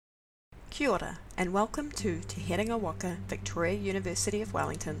Kia ora, and welcome to Te Herenga Waka, Victoria University of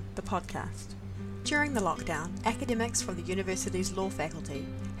Wellington, the podcast. During the lockdown, academics from the university's law faculty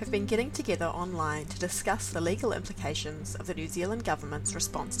have been getting together online to discuss the legal implications of the New Zealand government's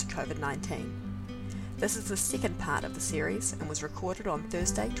response to COVID-19. This is the second part of the series and was recorded on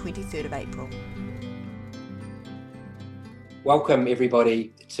Thursday, 23rd of April. Welcome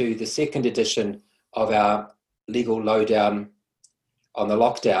everybody to the second edition of our legal lowdown on the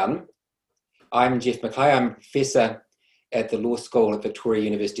lockdown. I'm Jeff McClay. I'm a professor at the Law School at Victoria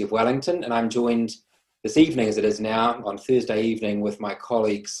University of Wellington, and I'm joined this evening, as it is now, on Thursday evening, with my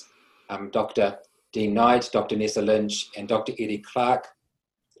colleagues, Dr. Dean Knight, Dr. Nessa Lynch, and Dr. Eddie Clark.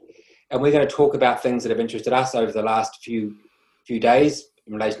 And we're going to talk about things that have interested us over the last few days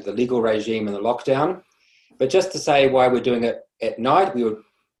in relation to the legal regime and the lockdown. But just to say why we're doing it at night, we were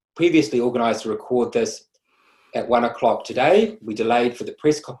previously organised to record this at 1 o'clock today. We delayed for the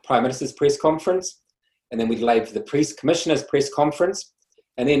Prime Minister's press conference, and then we delayed for the Commissioner's press conference.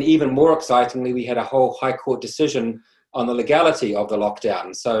 And then even more excitingly, we had a whole High Court decision on the legality of the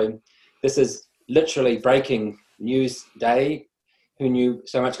lockdown. So this is literally breaking news day. Who knew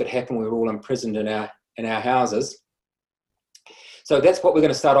so much could happen? We were all imprisoned in our houses. So that's what we're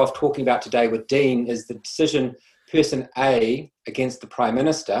going to start off talking about today with Dean, is the decision person A against the Prime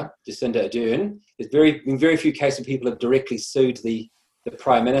Minister, Jacinda Ardern. There's very few cases where people have directly sued the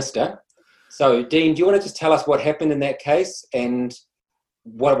Prime Minister. So Dean, do you want to just tell us what happened in that case and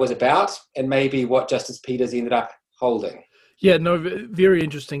what it was about, and maybe what Justice Peters ended up holding? Yeah, no, very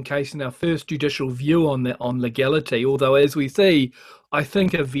interesting case, in our first judicial view on legality, although as we see, I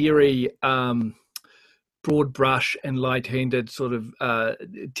think a very broad brush and light-handed sort of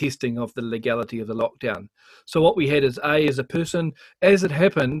testing of the legality of the lockdown. So what we had is a person, as it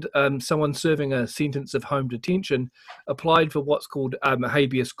happened, someone serving a sentence of home detention applied for what's called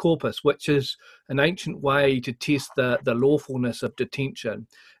habeas corpus, which is an ancient way to test the lawfulness of detention.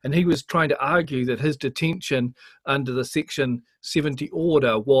 And he was trying to argue that his detention under the Section 70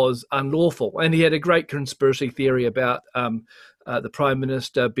 order was unlawful. And he had a great conspiracy theory about the Prime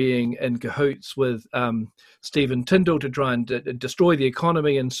Minister being in cahoots with Stephen Tindall to try and destroy the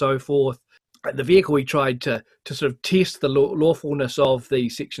economy and so forth. The vehicle he tried to sort of test the lawfulness of the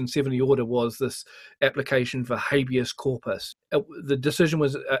Section 70 order was this application for habeas corpus. The decision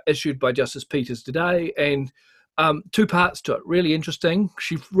was issued by Justice Peters today, and two parts to it. Really interesting.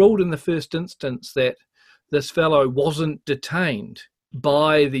 She ruled in the first instance that this fellow wasn't detained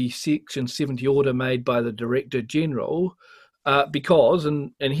by the Section 70 order made by the Director General, because,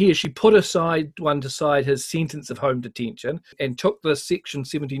 and here she put aside his sentence of home detention and took the Section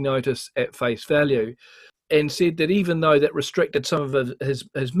 70 notice at face value and said that even though that restricted some of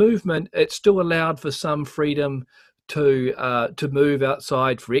his movement, it still allowed for some freedom to move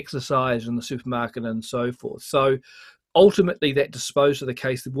outside for exercise in the supermarket and so forth. So ultimately that disposed of the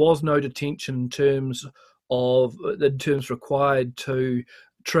case. There was no detention in terms required to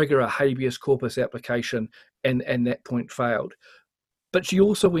trigger a habeas corpus application, and that point failed. But she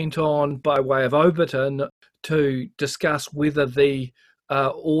also went on by way of obiter to discuss whether the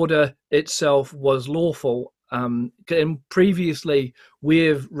order itself was lawful. And previously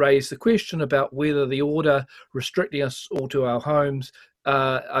we've raised the question about whether the order restricting us all to our homes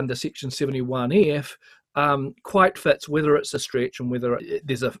under Section 71F quite fits, whether it's a stretch and whether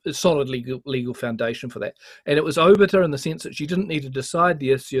there's a solid legal foundation for that. And it was obiter in the sense that she didn't need to decide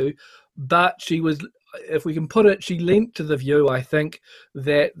the issue, but she was, if we can put it, she leant to the view, I think,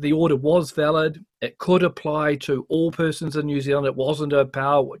 that the order was valid. It could apply to all persons in New Zealand. It wasn't a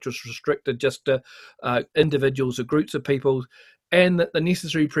power which was restricted just to individuals or groups of people, and that the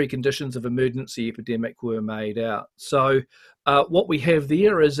necessary preconditions of emergency epidemic were made out. So what we have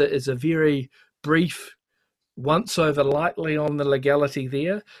there is a very brief once over lightly on the legality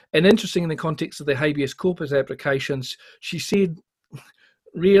there. And interesting in the context of the habeas corpus applications, she said,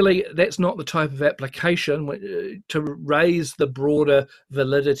 really, that's not the type of application to raise the broader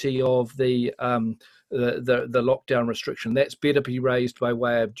validity of the lockdown restriction. That's better be raised by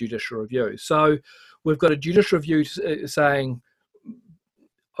way of judicial review. So we've got a judicial review saying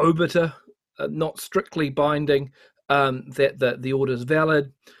obiter, not strictly binding, that the order is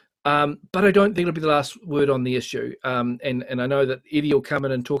valid. But I don't think it'll be the last word on the issue. And I know that Eddie will come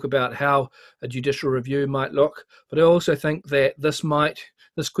in and talk about how a judicial review might look. But I also think that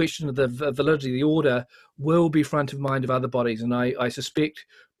this question of the validity of the order will be front of mind of other bodies. And I suspect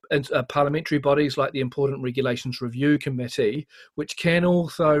parliamentary bodies like the Important Regulations Review Committee, which can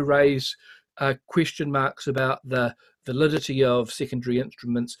also raise question marks about the validity of secondary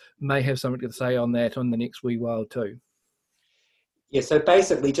instruments, may have something to say on that on the next wee while too. Yeah, so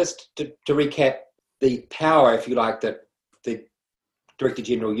basically, just to recap, the power, if you like, that the Director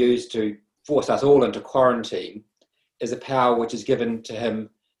General used to force us all into quarantine is a power which is given to him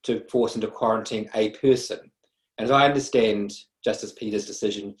to force into quarantine a person. And as I understand Justice Peters'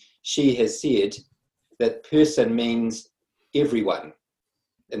 decision, she has said that person means everyone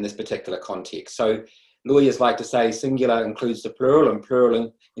in this particular context. So lawyers like to say singular includes the plural and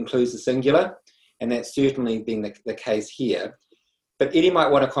plural includes the singular, and that's certainly been the case here. But Eddie might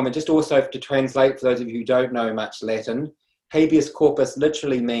want to comment, just also to translate for those of you who don't know much Latin, habeas corpus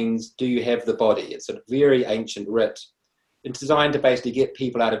literally means do you have the body? It's a very ancient writ. It's designed to basically get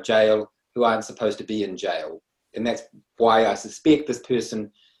people out of jail who aren't supposed to be in jail. And that's why I suspect this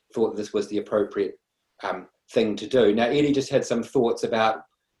person thought this was the appropriate thing to do. Now, Eddie just had some thoughts about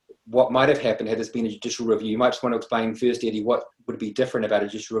what might have happened had this been a judicial review. You might just want to explain first, Eddie, what would be different about a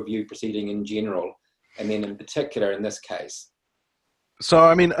judicial review proceeding in general, and then in particular in this case. So,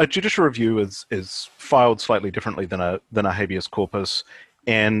 I mean, a judicial review is filed slightly differently than a habeas corpus,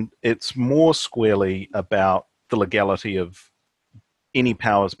 and it's more squarely about the legality of any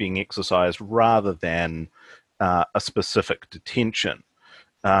powers being exercised rather than a specific detention.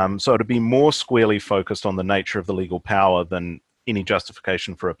 So it'd be more squarely focused on the nature of the legal power than any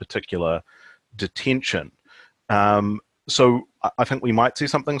justification for a particular detention. So I think we might see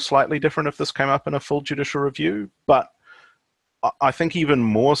something slightly different if this came up in a full judicial review, but I think even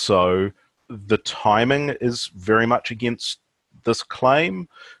more so, the timing is very much against this claim.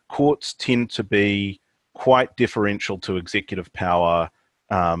 Courts tend to be quite deferential to executive power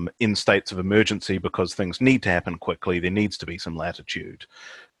in states of emergency because things need to happen quickly. There needs to be some latitude.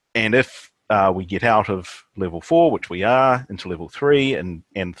 And if we get out of level 4, which we are, into level 3,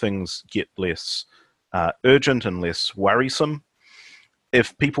 and things get less urgent and less worrisome,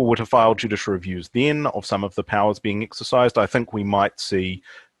 if people were to file judicial reviews then of some of the powers being exercised, I think we might see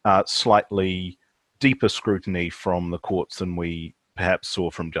slightly deeper scrutiny from the courts than we perhaps saw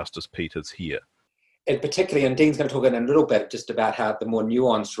from Justice Peters here. And particularly, and Dean's going to talk in a little bit just about how the more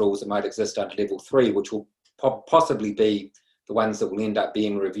nuanced rules that might exist under level 3, which will possibly be the ones that will end up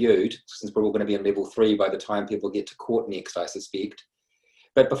being reviewed, since we're all going to be in level 3 by the time people get to court next, I suspect.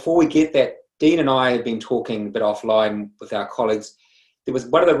 But before we get that, Dean and I have been talking a bit offline with our colleagues. There was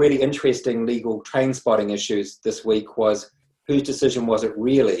one of the really interesting legal train spotting issues this week was whose decision was it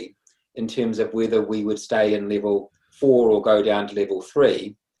really in terms of whether we would stay in level 4 or go down to level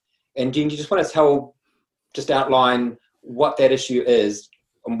 3. And Dean, you just want to just outline what that issue is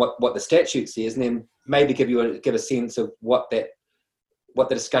and what the statute says, and then maybe give a sense of what the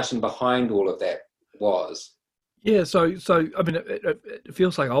discussion behind all of that was. Yeah, so I mean, it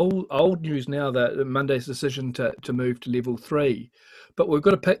feels like old news now that Monday's decision to move to level 3, but we've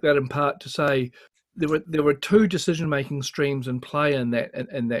got to pick that in part to say there were two decision-making streams in play in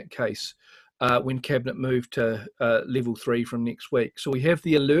that case when Cabinet moved to level 3 from next week. So we have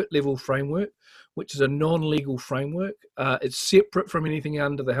the alert level framework, which is a non-legal framework. It's separate from anything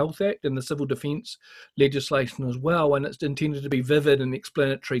under the Health Act and the civil defence legislation as well, and it's intended to be vivid and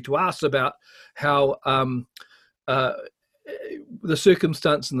explanatory to us about how the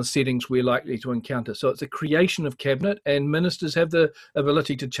circumstance and the settings we're likely to encounter. So it's a creation of Cabinet, and ministers have the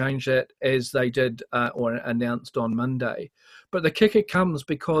ability to change that as they did or announced on Monday. But the kicker comes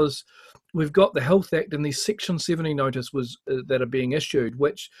because we've got the Health Act and these Section 70 notices that are being issued,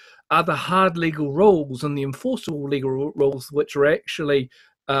 which are the hard legal rules and the enforceable legal rules which are actually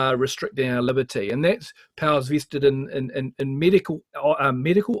restricting our liberty. And that's powers vested in medical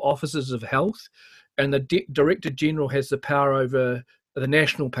officers of health, and the Director General has the power over the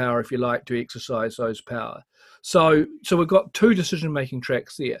national power, if you like, to exercise those power. So we've got two decision-making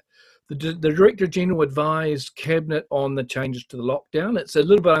tracks there. The Director General advised Cabinet on the changes to the lockdown. It's a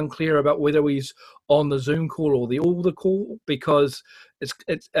little bit unclear about whether he's on the Zoom call or the Alder call, because it's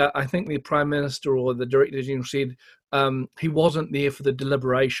I think the Prime Minister or the Director General said he wasn't there for the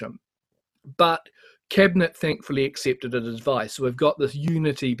deliberation. But Cabinet thankfully accepted his advice. So we've got this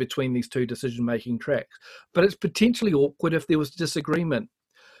unity between these two decision-making tracks. But it's potentially awkward if there was disagreement.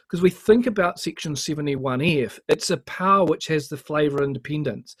 Because we think about Section 71F, it's a power which has the flavour of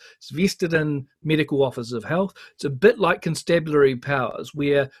independence. It's vested in medical officers of health. It's a bit like constabulary powers,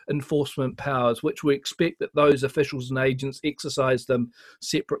 where enforcement powers, which we expect that those officials and agents exercise them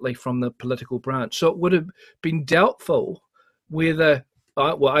separately from the political branch. So it would have been doubtful whether,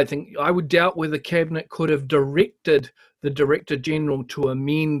 I think I would doubt whether Cabinet could have directed the Director General to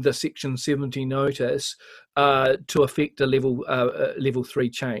amend the Section 70 notice to affect a level 3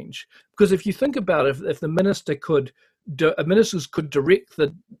 change. Because if you think about it, if the ministers could direct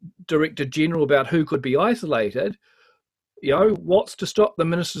the Director General about who could be isolated, what's to stop the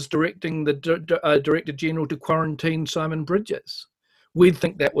ministers directing the Director General to quarantine Simon Bridges? We'd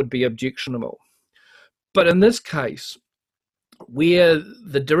think that would be objectionable. But in this case, where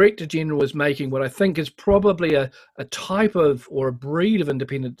the Director General is making what I think is probably a type of or a breed of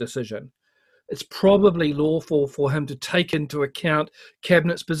independent decision, it's probably lawful for him to take into account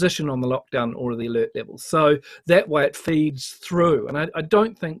Cabinet's position on the lockdown or the alert level. So that way it feeds through. And I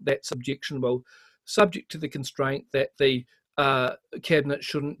don't think that's objectionable, subject to the constraint that the Cabinet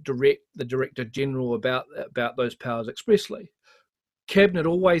shouldn't direct the Director General about those powers expressly. Cabinet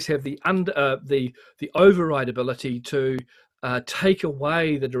always have the override ability to take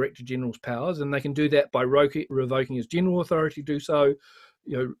away the Director General's powers, and they can do that by revoking his general authority to do so,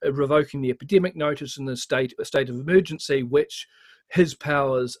 revoking the epidemic notice in the state of emergency, which his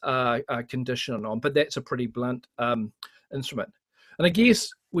powers are conditioned on. But that's a pretty blunt instrument. And I guess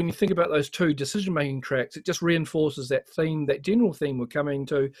when you think about those two decision-making tracks, it just reinforces that theme, that general theme we're coming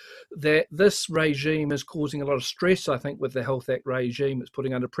to, that this regime is causing a lot of stress, I think, with the Health Act regime. It's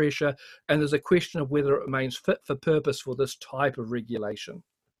putting under pressure, and there's a question of whether it remains fit for purpose for this type of regulation.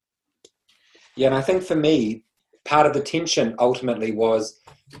 Yeah, and I think for me, part of the tension ultimately was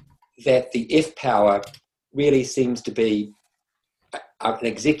that the F power really seems to be an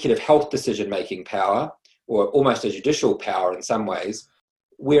executive health decision-making power, or almost a judicial power in some ways,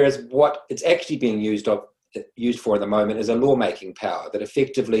 whereas what it's actually being used for at the moment is a lawmaking power, that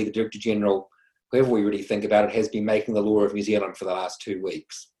effectively the Director General, whoever we really think about it, has been making the law of New Zealand for the last 2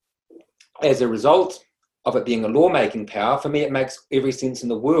 weeks. As a result of it being a lawmaking power, for me it makes every sense in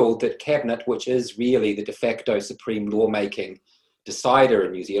the world that Cabinet, which is really the de facto supreme lawmaking decider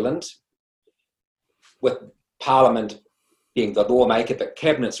in New Zealand, with Parliament being the lawmaker, but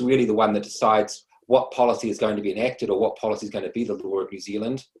Cabinet's really the one that decides what policy is going to be enacted or what policy is going to be the law of New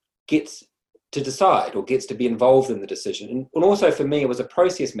Zealand, gets to decide or gets to be involved in the decision. And also for me, it was a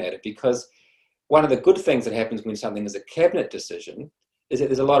process matter, because one of the good things that happens when something is a Cabinet decision is that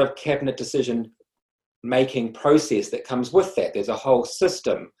there's a lot of Cabinet decision making process that comes with that. There's a whole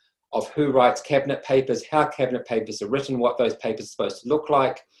system of who writes Cabinet papers, how Cabinet papers are written, what those papers are supposed to look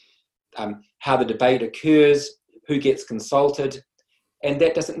like, how the debate occurs, who gets consulted. And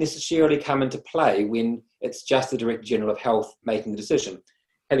that doesn't necessarily come into play when it's just the Director General of Health making the decision.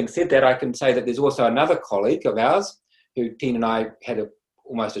 Having said that, I can say that there's also another colleague of ours who Tina and I had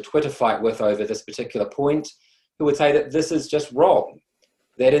almost a Twitter fight with over this particular point, who would say that this is just wrong,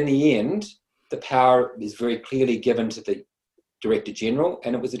 that in the end, the power is very clearly given to the Director General,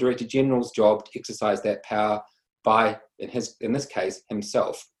 and it was the Director General's job to exercise that power by, in this case,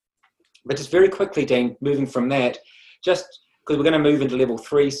 himself. But just very quickly, Dean, moving from that, just because we're going to move into level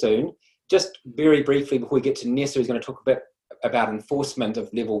 3 soon, just very briefly before we get to Nessa, who's going to talk a bit about enforcement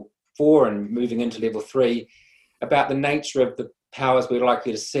of level 4 and moving into level 3, about the nature of the powers we're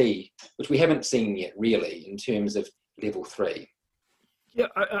likely to see, which we haven't seen yet really in terms of level 3. Yeah,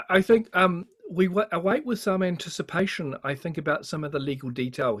 I think we await with some anticipation, I think, about some of the legal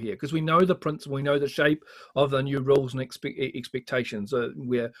detail here, because we know the principle, we know the shape of the new rules and expectations.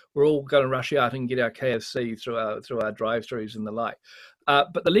 We're all going to rush out and get our KFC through our drive-thrus and the like.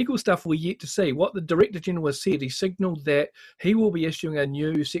 But the legal stuff we're yet to see. What the Director General has said, he signalled that he will be issuing a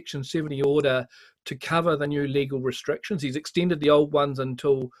new Section 70 order to cover the new legal restrictions. He's extended the old ones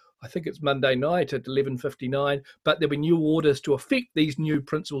until, I think it's Monday night at 11:59, but there'll be new orders to affect these new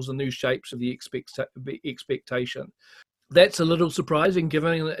principles and new shapes of the expectation. That's a little surprising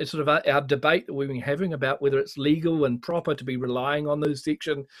given sort of our debate that we've been having about whether it's legal and proper to be relying on those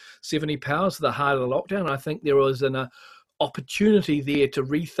Section 70 powers for the heart of the lockdown. I think there was an opportunity there to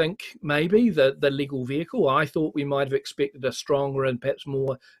rethink maybe the legal vehicle. I thought we might have expected a stronger and perhaps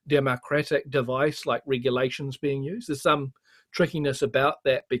more democratic device like regulations being used. There's some trickiness about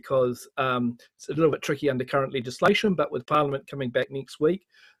that because it's a little bit tricky under current legislation, but with Parliament coming back next week,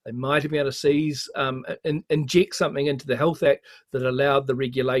 they might have been able to seize, inject something into the Health Act that allowed the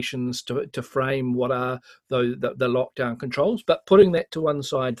regulations to frame what are the lockdown controls. But putting that to one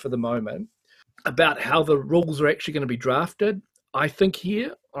side for the moment, about how the rules are actually going to be drafted, I think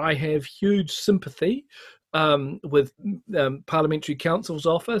here I have huge sympathy with Parliamentary Counsel's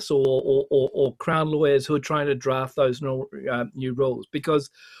office or Crown lawyers who are trying to draft those new rules, because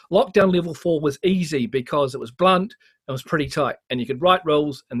lockdown level 4 was easy because it was blunt, it was pretty tight, and you could write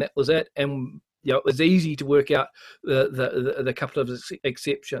rules and that was it, and it was easy to work out the couple of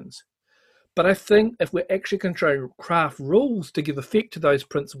exceptions. But I think if we're actually going to try to craft rules to give effect to those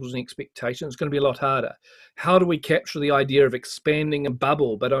principles and expectations, it's going to be a lot harder. How do we capture the idea of expanding a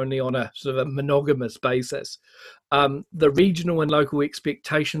bubble, but only on a sort of a monogamous basis? The regional and local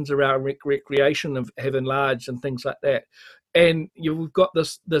expectations around recreation have enlarged and things like that. And you've got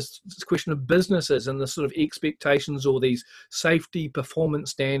this question of businesses and the sort of expectations or these safety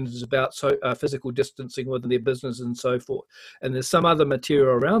performance standards about physical distancing within their business and so forth. And there's some other material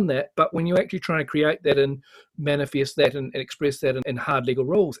around that. But when you're actually trying to create that and manifest that and express that in hard legal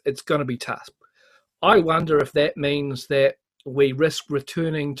rules, it's going to be tough. I wonder if that means that we risk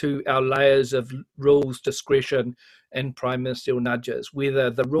returning to our layers of rules, discretion, and prime ministerial nudges, whether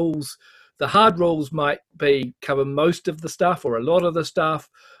the hard rules might cover most of the stuff or a lot of the stuff,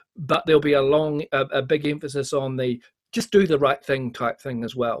 but there'll be a big emphasis on the just do the right thing type thing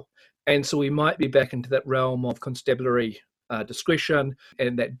as well. And so we might be back into that realm of constabulary discretion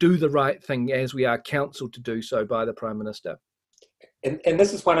and that do the right thing as we are counselled to do so by the Prime Minister. And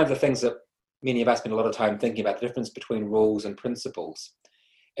this is one of the things that many of us spend a lot of time thinking about, the difference between rules and principles.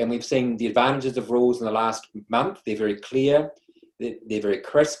 And we've seen the advantages of rules in the last month. They're very clear, they're very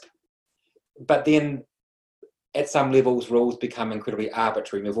crisp. But then at some levels, rules become incredibly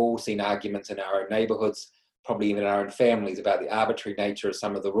arbitrary. We've all seen arguments in our own neighbourhoods, probably even in our own families, about the arbitrary nature of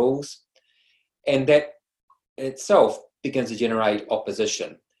some of the rules. And that in itself begins to generate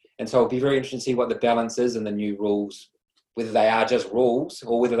opposition. And so it'll be very interesting to see what the balance is in the new rules, whether they are just rules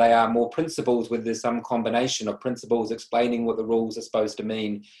or whether they are more principles, whether there's some combination of principles explaining what the rules are supposed to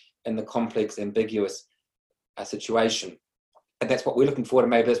mean in the complex, ambiguous situation. And that's what we're looking forward to.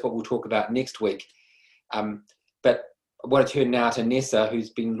 Maybe that's what we'll talk about next week. But I want to turn now to Nessa,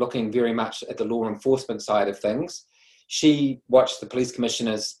 who's been looking very much at the law enforcement side of things. She watched the Police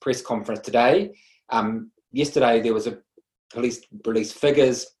Commissioner's press conference today. Yesterday, there was a police released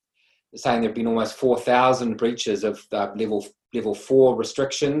figures saying there have been almost 4,000 breaches of level 4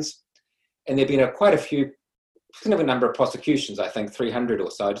 restrictions. And there have been quite a few, significant number of prosecutions, I think 300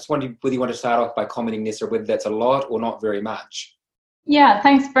 or so. I just wondered whether you want to start off by commenting, Nessa, whether that's a lot or not very much. Yeah,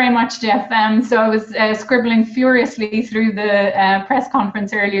 thanks very much, Jeff. So I was scribbling furiously through the press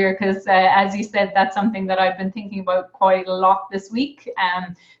conference earlier because, as you said, that's something that I've been thinking about quite a lot this week,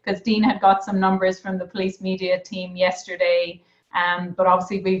 because Dean had got some numbers from the police media team yesterday. But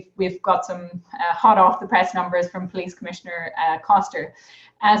obviously we've got some hot off the press numbers from Police Commissioner Coster.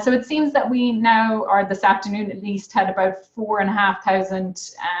 So it seems that we now, or this afternoon at least, had about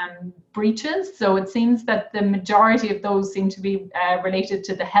 4,500 breaches. So it seems that the majority of those seem to be related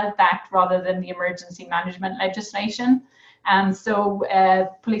to the Health Act rather than the emergency management legislation. So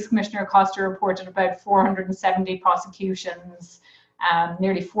Police Commissioner Coster reported about 470 prosecutions,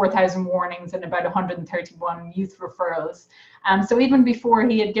 nearly 4,000 warnings and about 131 youth referrals. So even before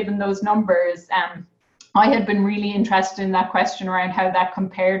he had given those numbers, I had been really interested in that question around how that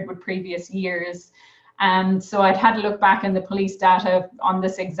compared with previous years. So I'd had a look back in the police data on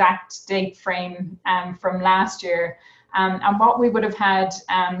this exact date frame from last year. And what we would have had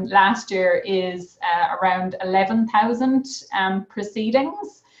last year is around 11,000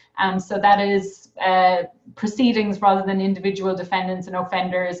 proceedings. So that is proceedings rather than individual defendants and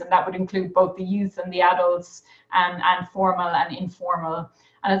offenders, and that would include both the youth and the adults, and formal and informal.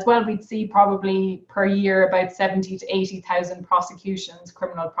 And as well, we'd see probably per year about 70 to 80,000 prosecutions,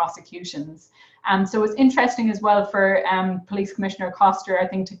 criminal prosecutions. So it's interesting as well for Police Commissioner Coster, I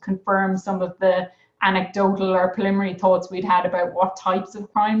think, to confirm some of the anecdotal or preliminary thoughts we'd had about what types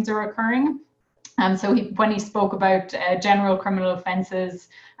of crimes are occurring. So when he spoke about general criminal offences,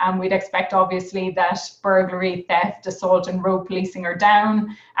 we'd expect obviously that burglary, theft, assault and road policing are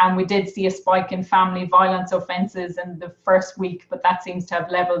down. And we did see a spike in family violence offences in the first week, but that seems to have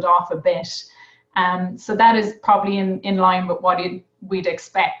levelled off a bit. So that is probably in line with what we'd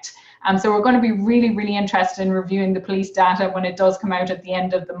expect. So we're going to be really, really interested in reviewing the police data when it does come out at the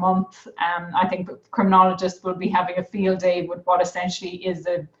end of the month. I think criminologists will be having a field day with what essentially is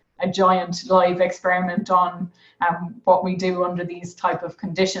a giant live experiment on what we do under these type of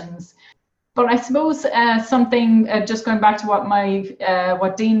conditions. But I suppose something, just going back to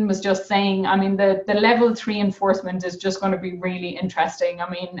what Dean was just saying, I mean, the level 3 enforcement is just going to be really interesting. I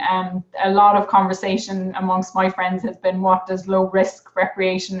mean, a lot of conversation amongst my friends has been, what does low risk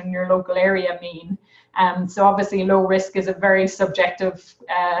recreation in your local area mean? So obviously low risk is a very subjective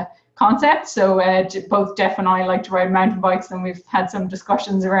concept. So both Jeff and I like to ride mountain bikes, and we've had some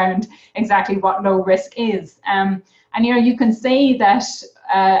discussions around exactly what low risk is. And you know, you can say that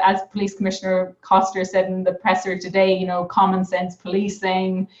as Police Commissioner Coster said in the presser today, you know, common sense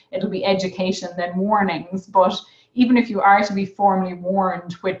policing, it'll be education, then warnings. But even if you are to be formally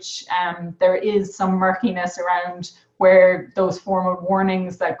warned, which there is some murkiness around where those formal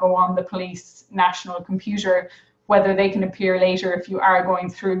warnings that go on the police national computer, whether they can appear later if you are going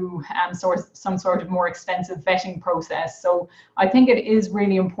through some sort of more extensive vetting process. So I think it is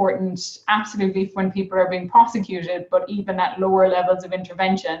really important, absolutely, when people are being prosecuted, but even at lower levels of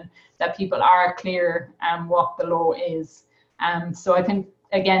intervention, that people are clear what the law is. So I think,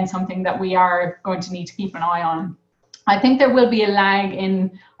 again, something that we are going to need to keep an eye on. I think there will be a lag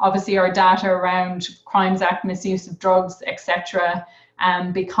in, obviously, our data around Crimes Act, misuse of drugs, etc.,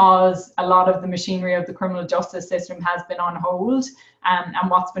 because a lot of the machinery of the criminal justice system has been on hold, and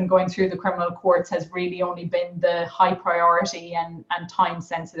what's been going through the criminal courts has really only been the high priority and time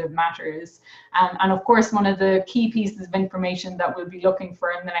sensitive matters. And of course, one of the key pieces of information that we'll be looking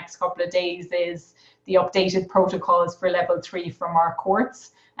for in the next couple of days is the updated protocols for level 3 from our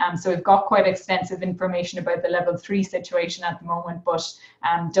courts. So we've got quite extensive information about the level 3 situation at the moment, but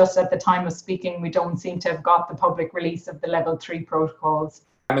just at the time of speaking, we don't seem to have got the public release of the level 3 protocols.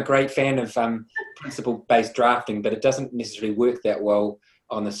 I'm a great fan of principle-based drafting, but it doesn't necessarily work that well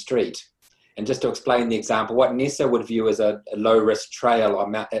on the street. And just to explain the example, what Nessa would view as a low-risk trail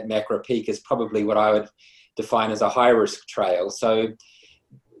at Macra Peak is probably what I would define as a high-risk trail. So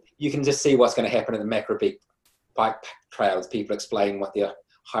you can just see what's going to happen at the Macra Peak bike trails. People explain what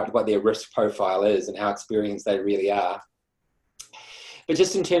their risk profile is and how experienced they really are. But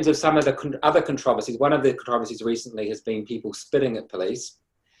just in terms of some of the other controversies, one of the controversies recently has been people spitting at police.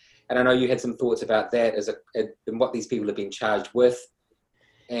 And I know you had some thoughts about that and what these people have been charged with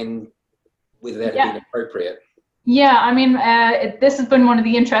and whether that had been appropriate. Yeah, I mean, this has been one of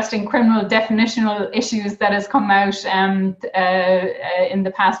the interesting criminal definitional issues that has come out in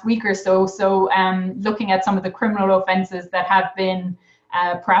the past week or so. So looking at some of the criminal offences that have been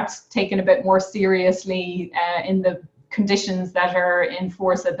perhaps taken a bit more seriously in the conditions that are in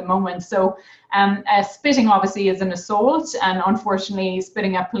force at the moment. So spitting obviously is an assault, and unfortunately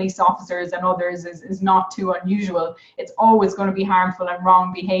spitting at police officers and others is not too unusual. It's always going to be harmful and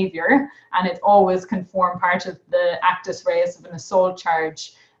wrong behaviour, and it always can form part of the actus reus of an assault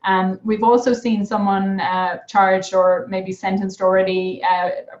charge. We've also seen someone charged or maybe sentenced already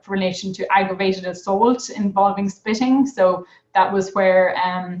in relation to aggravated assault involving spitting. So that was where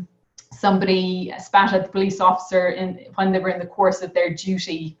somebody spat at the police officer when they were in the course of their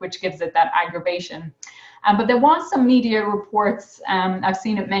duty, which gives it that aggravation. But there was some media reports, I've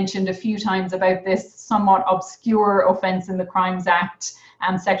seen it mentioned a few times, about this somewhat obscure offence in the Crimes Act,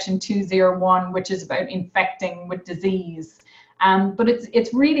 section 201, which is about infecting with disease. But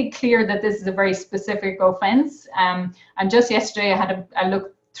it's really clear that this is a very specific offence. And just yesterday I had a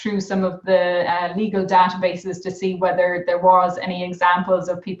look through some of the legal databases to see whether there was any examples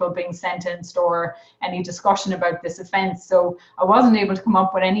of people being sentenced or any discussion about this offence. So I wasn't able to come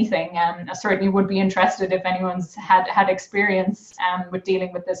up with anything. I certainly would be interested if anyone's had experience with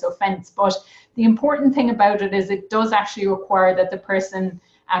dealing with this offence. But the important thing about it is it does actually require that the person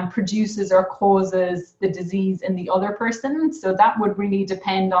produces or causes the disease in the other person. So that would really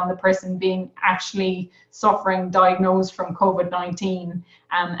depend on the person being actually suffering, diagnosed from COVID-19,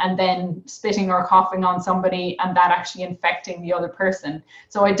 and then spitting or coughing on somebody and that actually infecting the other person.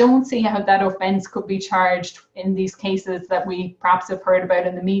 So I don't see how that offence could be charged in these cases that we perhaps have heard about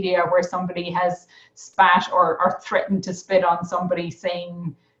in the media, where somebody has spat or threatened to spit on somebody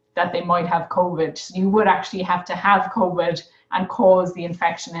saying that they might have COVID. So you would actually have to have COVID and cause the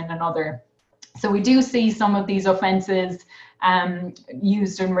infection in another. So we do see some of these offences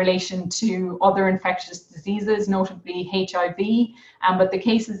used in relation to other infectious diseases, notably HIV, but the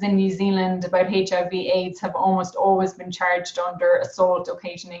cases in New Zealand about HIV/AIDS have almost always been charged under assault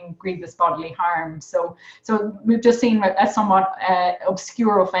occasioning grievous bodily harm. So we've just seen a somewhat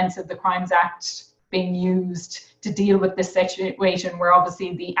obscure offence of the Crimes Act being used to deal with this situation where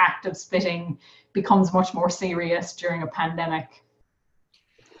obviously the act of spitting becomes much more serious during a pandemic.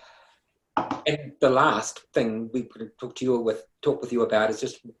 And the last thing we could talk with you about is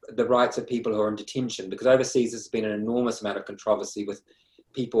just the rights of people who are in detention, because overseas there's been an enormous amount of controversy with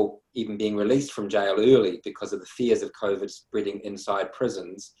people even being released from jail early because of the fears of COVID spreading inside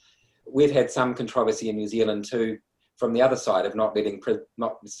prisons. We've had some controversy in New Zealand too, from the other side of not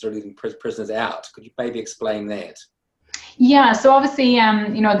necessarily letting prisoners out. Could you maybe explain that? Yeah, so obviously,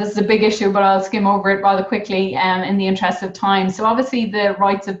 this is a big issue, but I'll skim over it rather quickly in the interest of time. So obviously the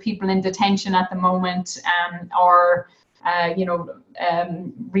rights of people in detention at the moment are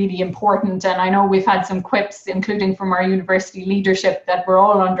really important. And I know we've had some quips, including from our university leadership, that we're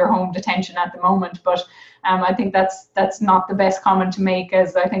all under home detention at the moment. But I think that's not the best comment to make,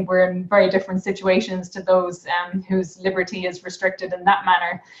 as I think we're in very different situations to those whose liberty is restricted in that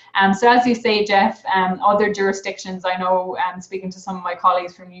manner. So as you say, Jeff, other jurisdictions, I know, speaking to some of my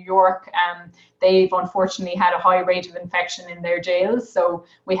colleagues from New York, they've unfortunately had a high rate of infection in their jails. So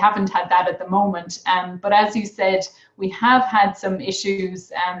we haven't had that at the moment. But as you said, we have had some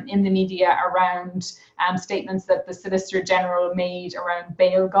issues in the media around statements that the Solicitor General made around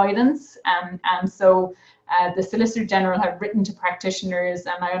bail guidance. So the Solicitor General have written to practitioners,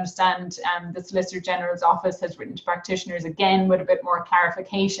 and I understand the Solicitor General's office has written to practitioners again with a bit more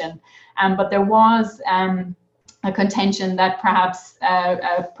clarification. But there was a contention that perhaps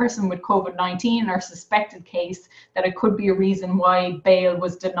a person with COVID-19 or suspected case, that it could be a reason why bail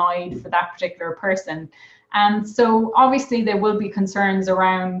was denied for that particular person. And so obviously there will be concerns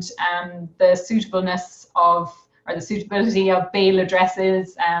around the suitableness of, or the suitability of bail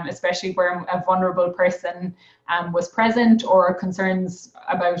addresses, especially where a vulnerable person was present, or concerns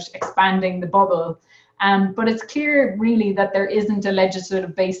about expanding the bubble. But it's clear really that there isn't a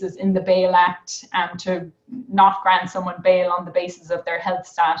legislative basis in the Bail Act to not grant someone bail on the basis of their health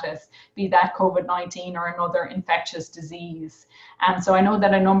status, be that COVID-19 or another infectious disease. So I know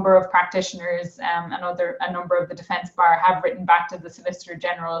that a number of practitioners and a number of the defence bar have written back to the Solicitor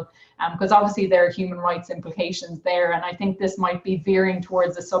General, because obviously there are human rights implications there. And I think this might be veering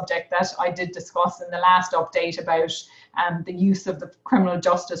towards a subject that I did discuss in the last update about the use of the criminal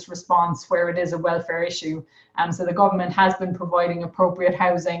justice response where it is a welfare issue. So the government has been providing appropriate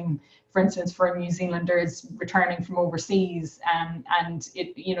housing, for instance, for New Zealanders returning from overseas, and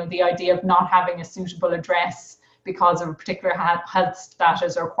it, you know, the idea of not having a suitable address because of a particular health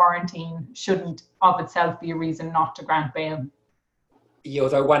status or quarantine shouldn't of itself be a reason not to grant bail. Yeah,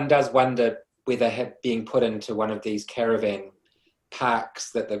 although one does wonder whether being put into one of these caravan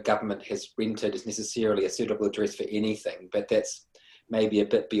parks that the government has rented is necessarily a suitable address for anything, but that's maybe a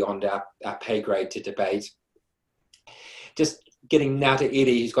bit beyond our pay grade to debate. Just getting now to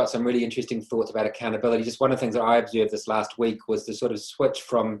Eddie, who's got some really interesting thoughts about accountability. Just one of the things that I observed this last week was the sort of switch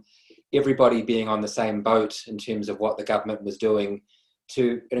from everybody being on the same boat in terms of what the government was doing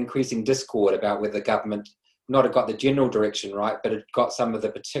to an increasing discord about whether the government not have got the general direction right, but it got some of the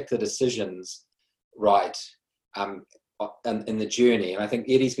particular decisions right in the journey. And I think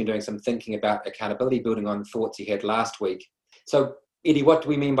Eddie's been doing some thinking about accountability, building on thoughts he had last week. So Eddie, what do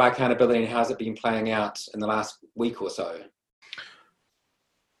we mean by accountability, and how's it been playing out in the last week or so?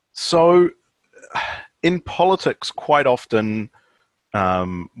 So in politics, quite often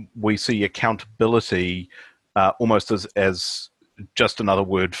we see accountability almost as just another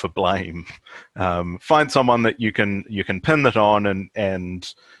word for blame. Find someone that you can pin that on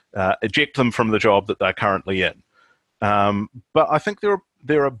and eject them from the job that they're currently in. But I think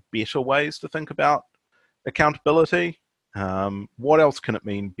there are better ways to think about accountability. What else can it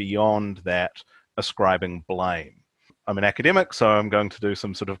mean beyond that ascribing blame? I'm an academic, so I'm going to do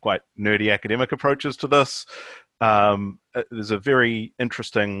some sort of quite nerdy academic approaches to this. There's a very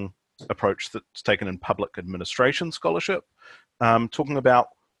interesting approach that's taken in public administration scholarship, talking about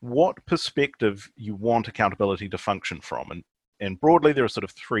what perspective you want accountability to function from. And broadly, there are sort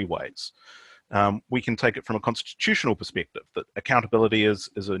of three ways. We can take it from a constitutional perspective, that accountability is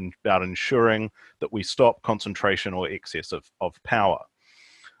about ensuring that we stop concentration or excess of power,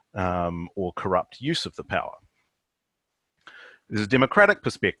 or corrupt use of the power. There's a democratic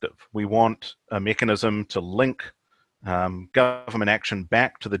perspective. We want a mechanism to link government action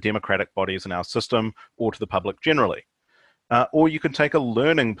back to the democratic bodies in our system or to the public generally. Or you can take a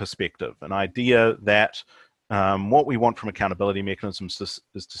learning perspective, an idea that what we want from accountability mechanisms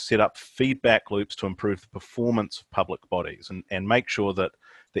is to set up feedback loops to improve the performance of public bodies and make sure that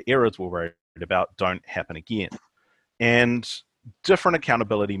the errors we're worried about don't happen again. And different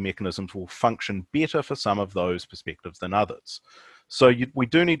accountability mechanisms will function better for some of those perspectives than others. So we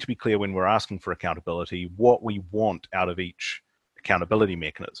do need to be clear when we're asking for accountability what we want out of each accountability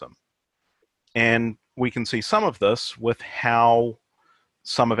mechanism. And we can see some of this with how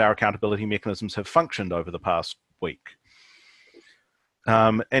some of our accountability mechanisms have functioned over the past week.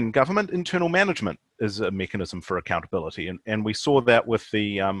 And government internal management is a mechanism for accountability. And we saw that with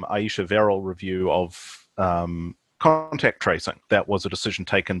the Aisha Verrill review of contact tracing. That was a decision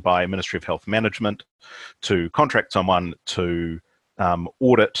taken by Ministry of Health Management to contract someone to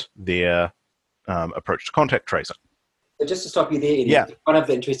audit their approach to contact tracing. So just to stop you there, Eddie, yeah. One of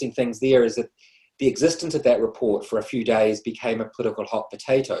the interesting things there is that the existence of that report for a few days became a political hot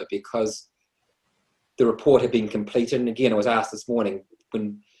potato because the report had been completed. And again, I was asked this morning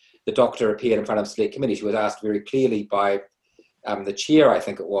when the doctor appeared in front of Select Committee, she was asked very clearly by the chair, I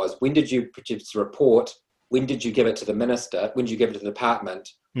think it was, when did you produce the report? when did you give it to the minister? When did you give it to the department?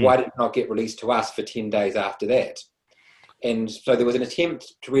 Why did it not get released to us for 10 days after that? And so there was an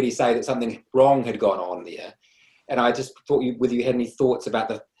attempt to really say that something wrong had gone on there. And I just thought whether you had any thoughts about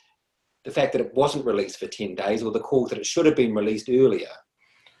the fact that it wasn't released for 10 days, or the call that it should have been released earlier.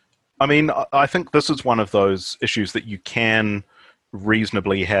 I mean, I think this is one of those issues that you can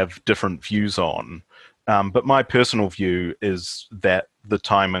reasonably have different views on. But my personal view is that the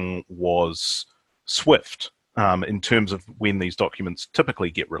timing was swift in terms of when these documents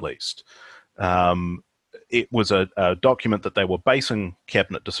typically get released. It was a document that they were basing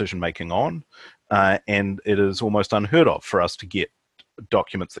cabinet decision-making on, and it is almost unheard of for us to get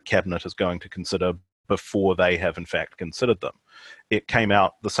documents that cabinet is going to consider before they have in fact considered them. It came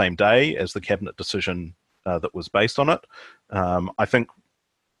out the same day as the cabinet decision that was based on it. I think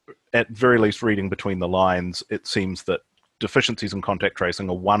at very least reading between the lines, it seems that deficiencies in contact tracing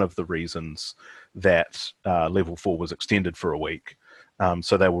are one of the reasons that level 4 was extended for a week.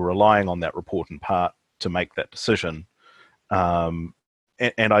 So they were relying on that report in part to make that decision. And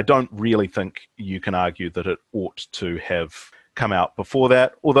I don't really think you can argue that it ought to have come out before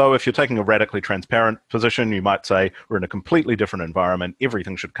that. Although if you're taking a radically transparent position, you might say we're in a completely different environment.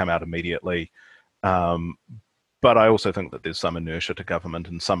 Everything should come out immediately. But I also think that there's some inertia to government,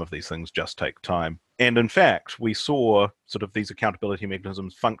 and some of these things just take time. And in fact, we saw sort of these accountability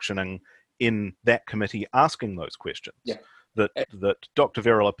mechanisms functioning in that committee asking those questions. Yeah. That Dr.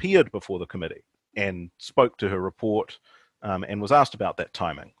 Verrill appeared before the committee and spoke to her report and was asked about that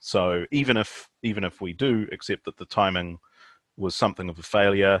timing. So even if we do accept that the timing was something of a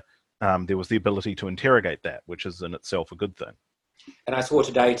failure, there was the ability to interrogate that, which is in itself a good thing. And I saw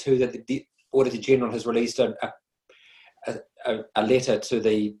today too that the Auditor General has released a letter to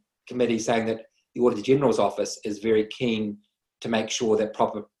the committee saying that the Auditor General's office is very keen to make sure that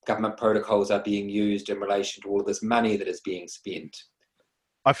proper government protocols are being used in relation to all of this money that is being spent.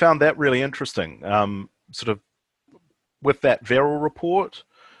 I found that really interesting. Sort of with that Verrill report,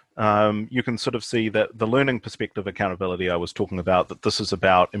 you can sort of see that the learning perspective accountability I was talking about, that this is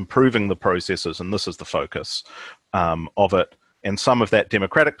about improving the processes, and this is the focus of it. And some of that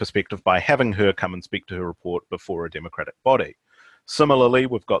democratic perspective by having her come and speak to her report before a democratic body. Similarly,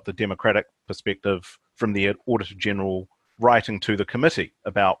 we've got the democratic perspective from the Auditor General writing to the committee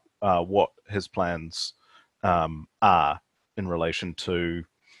about what his plans are in relation to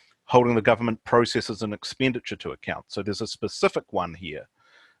holding the government processes and expenditure to account. So there's a specific one here,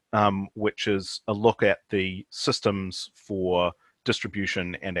 which is a look at the systems for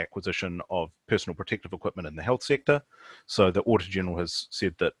distribution and acquisition of personal protective equipment in the health sector. So the Auditor General has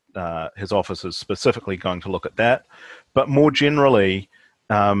said that his office is specifically going to look at that. But more generally,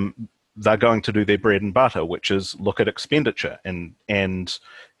 they're going to do their bread and butter, which is look at expenditure. And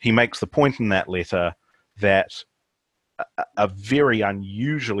he makes the point in that letter that a very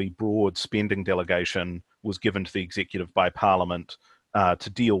unusually broad spending delegation was given to the executive by Parliament to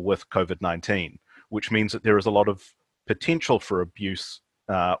deal with COVID-19, which means that there is a lot of potential for abuse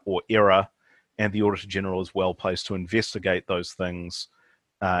or error, and the Auditor General is well placed to investigate those things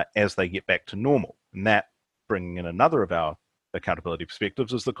as they get back to normal. And that, bringing in another of our accountability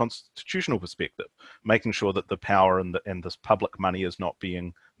perspectives, is the constitutional perspective, making sure that the power and this public money is not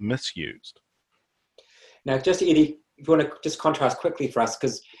being misused. Now, just Eddie, if you want to just contrast quickly for us,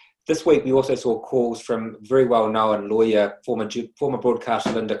 because this week we also saw calls from very well-known lawyer, former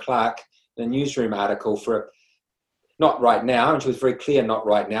broadcaster Linda Clark, in a newsroom article for not right now, and she was very clear not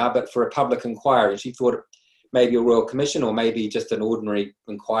right now, but for a public inquiry. She thought maybe a royal commission or maybe just an ordinary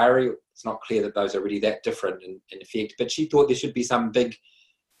inquiry. It's not clear that those are really that different in effect, but she thought there should be some big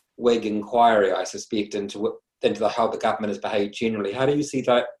wig inquiry, I suspect, into how the government has behaved generally. How do you see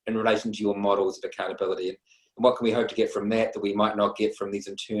that in relation to your models of accountability? And what can we hope to get from that we might not get from these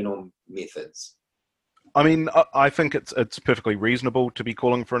internal methods? I mean, I think it's perfectly reasonable to be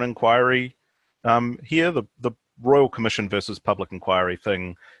calling for an inquiry here. The Royal Commission versus public inquiry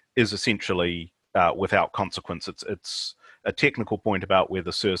thing is essentially without consequence. It's a technical point about where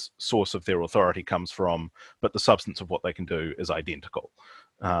the source of their authority comes from, but the substance of what they can do is identical.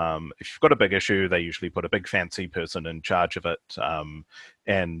 If you've got a big issue, they usually put a big fancy person in charge of it,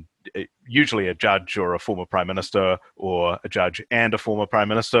 and usually a judge or a former prime minister, or a judge and a former prime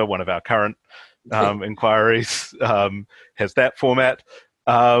minister. One of our current inquiries has that format,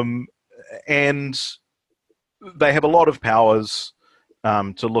 and they have a lot of powers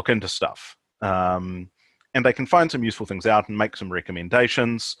to look into stuff. And they can find some useful things out and make some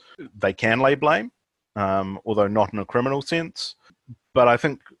recommendations. They can lay blame, although not in a criminal sense. But I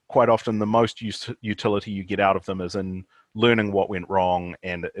think quite often the most utility you get out of them is in learning what went wrong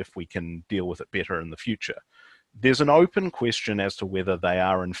and if we can deal with it better in the future. There's an open question as to whether they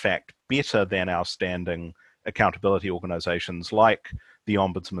are in fact better than our standing accountability organisations like the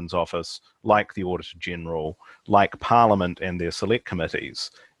Ombudsman's Office, like the Auditor General, like Parliament and their select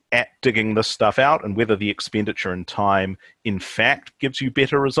committees at digging this stuff out, and whether the expenditure and time in fact gives you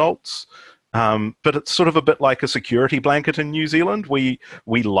better results. But it's sort of a bit like a security blanket in New Zealand. We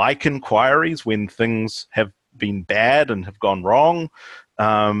like inquiries when things have been bad and have gone wrong.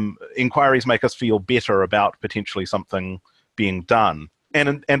 Inquiries make us feel better about potentially something being done.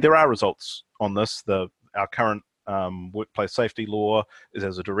 And there are results on this. Our current workplace safety law is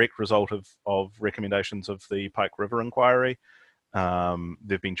as a direct result of recommendations of the Pike River inquiry. There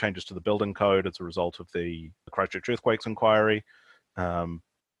have been changes to the building code as a result of the Christchurch earthquakes inquiry.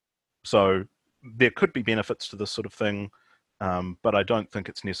 So there could be benefits to this sort of thing, but I don't think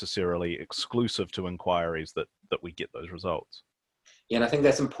it's necessarily exclusive to inquiries that we get those results. Yeah, and I think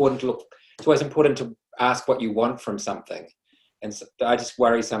that's important to look. It's always important to ask what you want from something. And so I just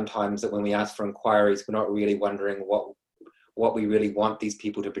worry sometimes that when we ask for inquiries, we're not really wondering what we really want these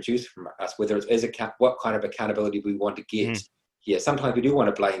people to produce from us, whether it is what kind of accountability we want to get. Yeah, sometimes we do want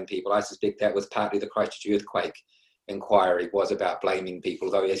to blame people. I suspect that was partly the Christchurch earthquake inquiry was about blaming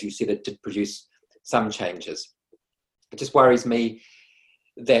people, though, as you said, it did produce some changes. It just worries me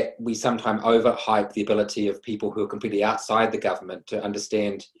that we sometimes overhype the ability of people who are completely outside the government to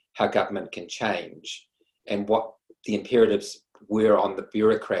understand how government can change and what the imperatives were on the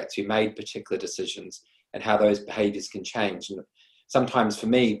bureaucrats who made particular decisions and how those behaviours can change. And sometimes for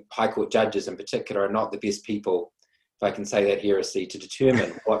me, High Court judges in particular are not the best people, if I can say that heresy, to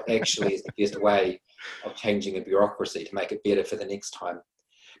determine what actually is the best way of changing a bureaucracy to make it better for the next time.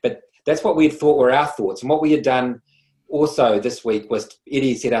 But that's what we had thought were our thoughts. And what we had done also this week was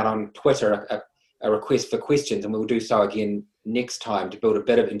Eddie set out on Twitter a request for questions, and we'll do so again next time to build a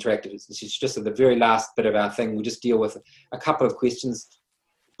bit of interactive. It's just at the very last bit of our thing. We'll just deal with a couple of questions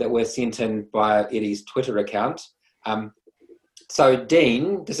that were sent in by Eddie's Twitter account. So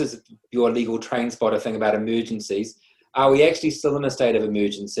Dean, this is your legal train spotter thing about emergencies. Are we actually still in a state of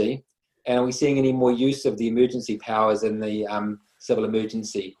emergency? And are we seeing any more use of the emergency powers in the civil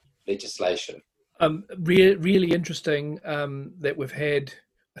emergency legislation? Really interesting that we've had,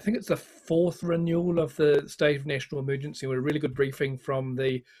 I think it's the 4th renewal of the state of national emergency, with a really good briefing from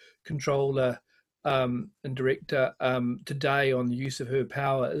the controller and director today on the use of her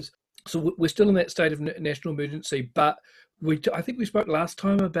powers. So we're still in that state of national emergency, but I think we spoke last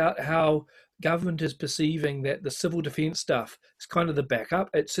time about how government is perceiving that the civil defence stuff is kind of the backup.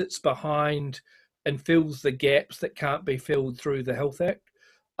 It sits behind and fills the gaps that can't be filled through the Health Act.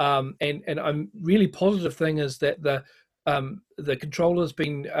 And I'm really positive thing is that the controller's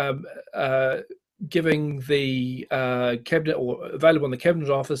been giving the cabinet, or available in the cabinet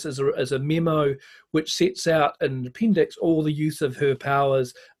office as a memo which sets out in appendix all the use of her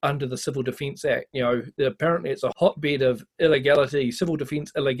powers under the Civil Defence Act. You know, apparently it's a hotbed of illegality, civil defence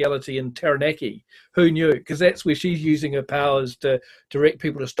illegality in Taranaki. Who knew? Because that's where she's using her powers to direct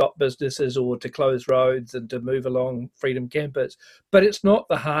people to stop businesses or to close roads and to move along Freedom Campus. But it's not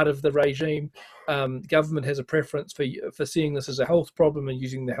the heart of the regime. Government has a preference for seeing this as a health problem and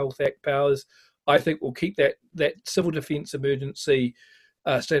using the Health Act powers. I think we'll keep that civil defence emergency,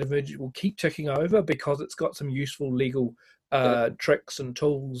 state of emergency will keep ticking over because it's got some useful legal tricks and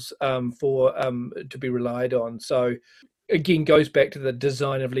tools to be relied on. So again, goes back to the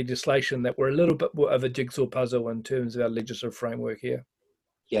design of legislation that we're a little bit more of a jigsaw puzzle in terms of our legislative framework here.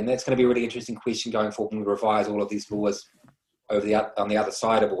 Yeah, and that's going to be a really interesting question going forward when we revise all of these laws on the other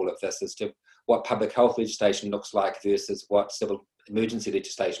side of all of this, as to what public health legislation looks like versus what civil emergency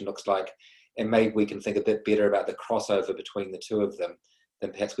legislation looks like. And maybe we can think a bit better about the crossover between the two of them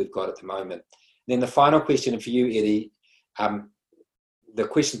than perhaps we've got at the moment. And then the final question for you, Eddie, the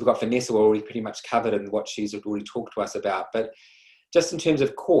questions we've got for Nessa were already pretty much covered in what she's already talked to us about. But just in terms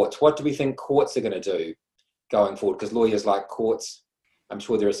of courts, what do we think courts are going to do going forward? Because lawyers like courts. I'm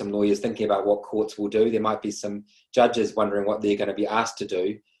sure there are some lawyers thinking about what courts will do. There might be some judges wondering what they're going to be asked to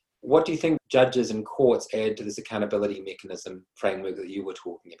do. What do you think judges and courts add to this accountability mechanism framework that you were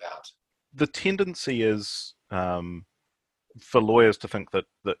talking about? The tendency is for lawyers to think that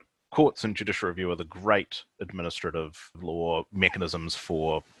courts and judicial review are the great administrative law mechanisms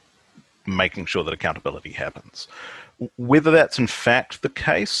for making sure that accountability happens. Whether that's in fact the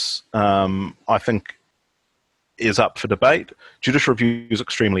case, I think is up for debate. Judicial review is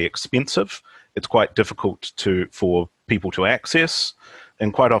extremely expensive. It's quite difficult for people to access,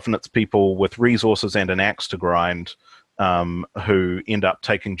 and quite often it's people with resources and an axe to grind who end up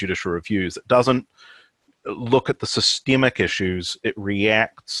taking judicial reviews. It doesn't look at the systemic issues. It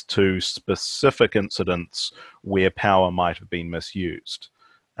reacts to specific incidents where power might have been misused.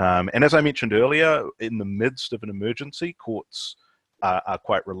 And as I mentioned earlier, in the midst of an emergency, courts are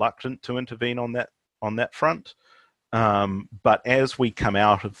quite reluctant to intervene on that front. But as we come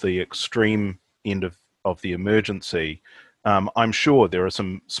out of the extreme end of the emergency, I'm sure there are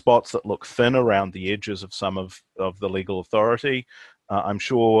some spots that look thin around the edges of some of the legal authority. I'm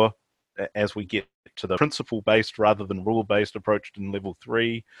sure as we get to the principle-based rather than rule-based approach in level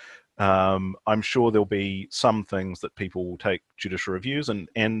 3, I'm sure there'll be some things that people will take judicial reviews,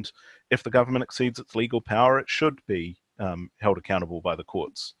 and if the government exceeds its legal power, it should be held accountable by the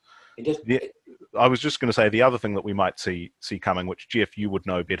courts. I was just going to say the other thing that we might see coming, which Jeff, you would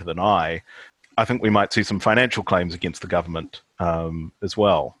know better than I think we might see some financial claims against the government as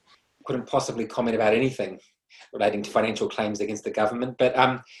well. Couldn't possibly comment about anything relating to financial claims against the government,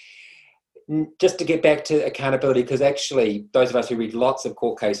 but just to get back to accountability, because actually those of us who read lots of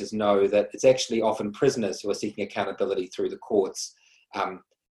court cases know that it's actually often prisoners who are seeking accountability through the courts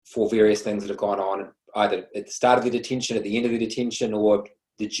for various things that have gone on, either at the start of the detention, at the end of the detention, or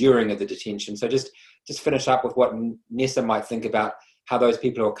the during of the detention. So just finish up with what Nessa might think about how those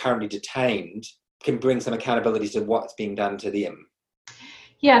people who are currently detained can bring some accountability to what's being done to them.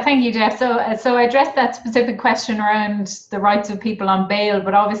 Yeah, thank you, Jeff. So I addressed that specific question around the rights of people on bail,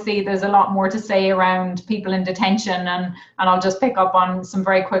 but obviously there's a lot more to say around people in detention, and I'll just pick up on some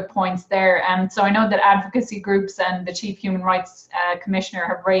very quick points there. So I know that advocacy groups and the Chief Human Rights Commissioner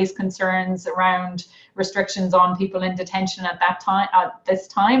have raised concerns around restrictions on people in detention at this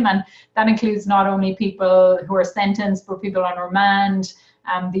time, and that includes not only people who are sentenced, but people on remand,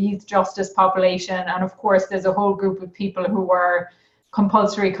 the youth justice population, and of course there's a whole group of people who are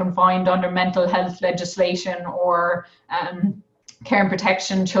compulsory confined under mental health legislation, or care and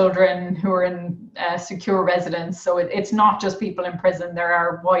protection children who are in secure residence. So it's not just people in prison, there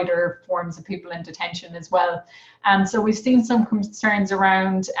are wider forms of people in detention as well. So we've seen some concerns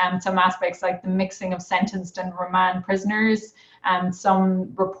around some aspects like the mixing of sentenced and remand prisoners, and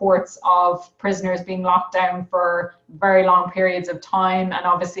some reports of prisoners being locked down for very long periods of time. And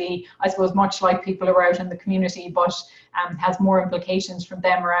obviously, I suppose much like people who are out in the community, but has more implications from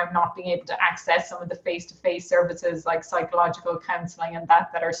them around not being able to access some of the face-to-face services like psychological counselling and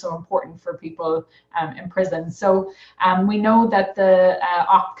that are so important for people in prison. So we know that the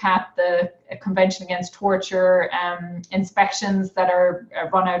OPCAT, the Convention Against Torture, inspections that are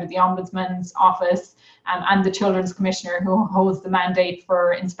run out of the Ombudsman's office, and the Children's Commissioner, who holds the mandate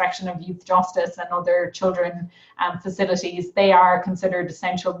for inspection of youth justice and other children facilities, they are considered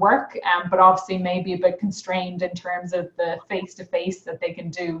essential work, but obviously may be a bit constrained in terms of the face-to-face that they can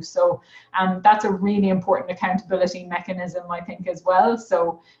do. So that's a really important accountability mechanism, I think, as well.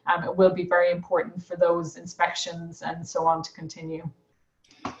 So it will be very important for those inspections and so on to continue.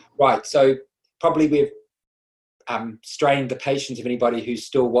 Right, so probably we've strained the patience of anybody who's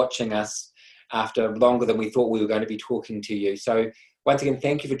still watching us after longer than we thought we were going to be talking to you. So once again,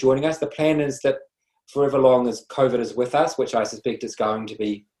 thank you for joining us. The plan is that forever long as COVID is with us, which I suspect is going to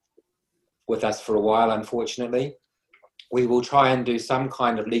be with us for a while, unfortunately, we will try and do some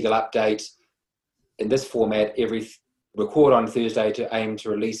kind of legal update in this format record on Thursday to aim to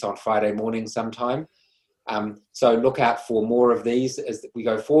release on Friday morning sometime. So look out for more of these as we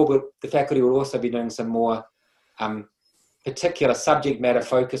go forward. The faculty will also be doing some more particular subject matter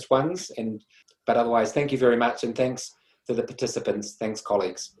focused ones, but otherwise, thank you very much, and thanks to the participants. Thanks,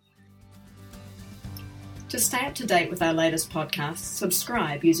 colleagues. To stay up to date with our latest podcasts,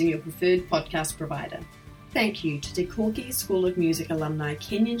 subscribe using your preferred podcast provider. Thank you to Te Koki School of Music alumni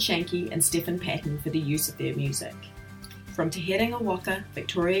Kenyon Shanky and Stephen Patton for the use of their music. From Te Herenga Waka,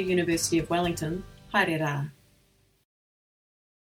 Victoria University of Wellington, haere rā.